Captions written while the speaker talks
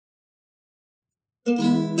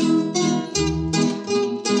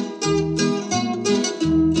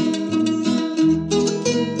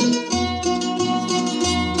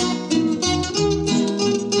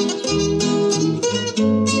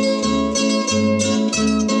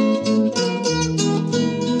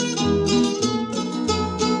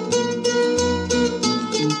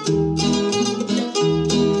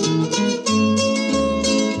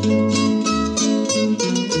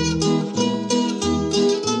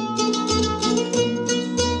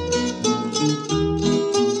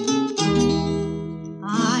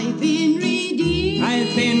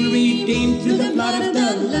redeemed through the blood of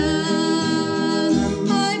the Lamb.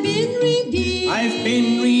 I've been redeemed. I've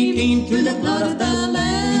been redeemed through the blood of the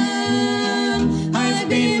Lamb. I've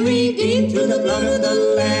been redeemed through the blood of the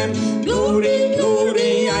Lamb. Glory,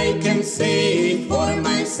 glory, I can say, for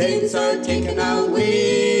my sins are taken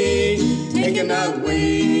away, taken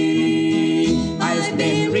away. I've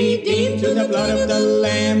been redeemed through the blood of the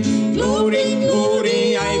Lamb. Glory,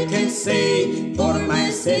 glory, I can say, for my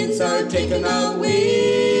sins are taken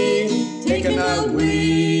away, taken away.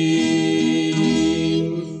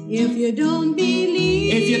 If you don't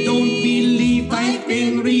believe, I've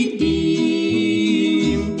been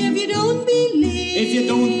redeemed. If you don't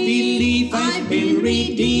believe, I've been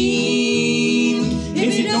redeemed.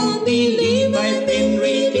 If you don't believe, I've been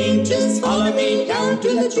redeemed. Just follow me down to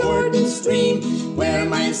the Jordan stream, where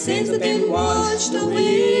my sins have been washed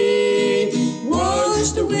away,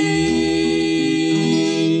 washed away.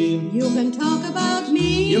 You can talk about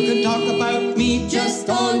me. You can talk about me just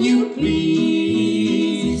all you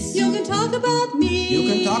please. You can talk about me. You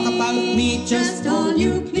can talk about me just all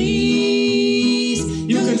you please.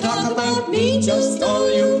 You can talk about me just all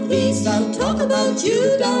you please. I'll talk about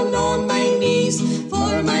you down on my knees,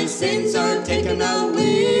 for my sins are taken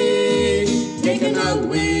away, taken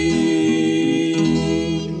away.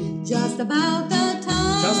 Just about the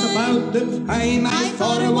time I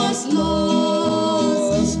thought I was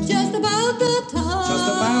lost. Just about the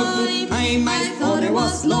time I thought I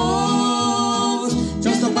was lost.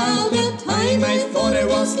 Just about the time I thought I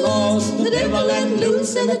was lost, the devil let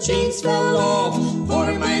loose and the chains fell off,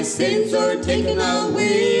 for my sins are taken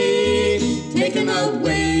away, taken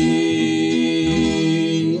away.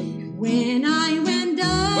 When I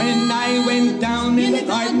went down in the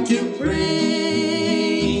garden to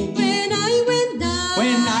pray, when I went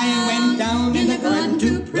down in the garden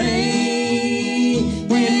to pray,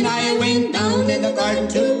 when I went down in the garden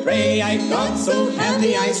to pray, I got so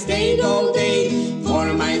happy I stayed all day,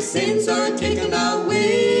 for my sins are taken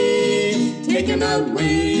away, taken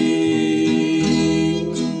away.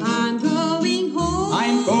 I'm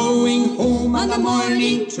going home on the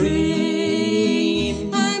morning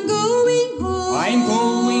train. I'm going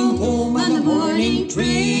home on the morning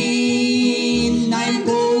train. I'm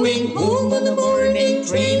going home on the morning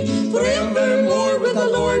train, forevermore with the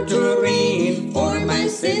Lord to reign, for my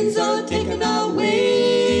sins are taken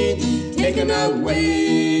away, taken away.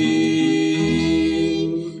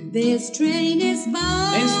 This train is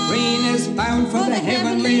bound for the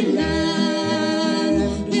heavenly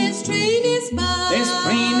land. This train is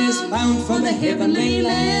bound for the heavenly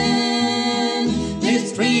land.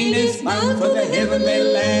 This train is bound for the heavenly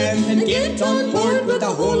land. And get on board with the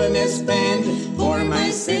holiness band, for my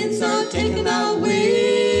sins are taken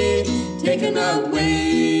away, taken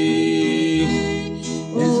away.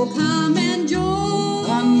 Oh, come and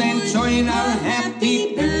join our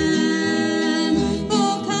happy band.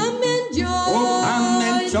 Oh, come and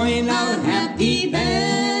join our happy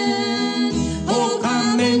band. Oh,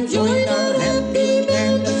 come and join our happy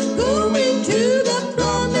band, going to the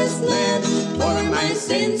promised land, for my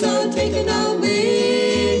sins are taken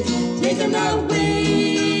away, taken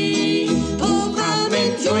away. Oh, come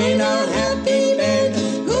and join our happy band,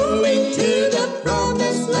 going to the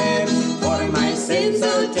promised land, for my sins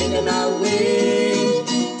are taken away.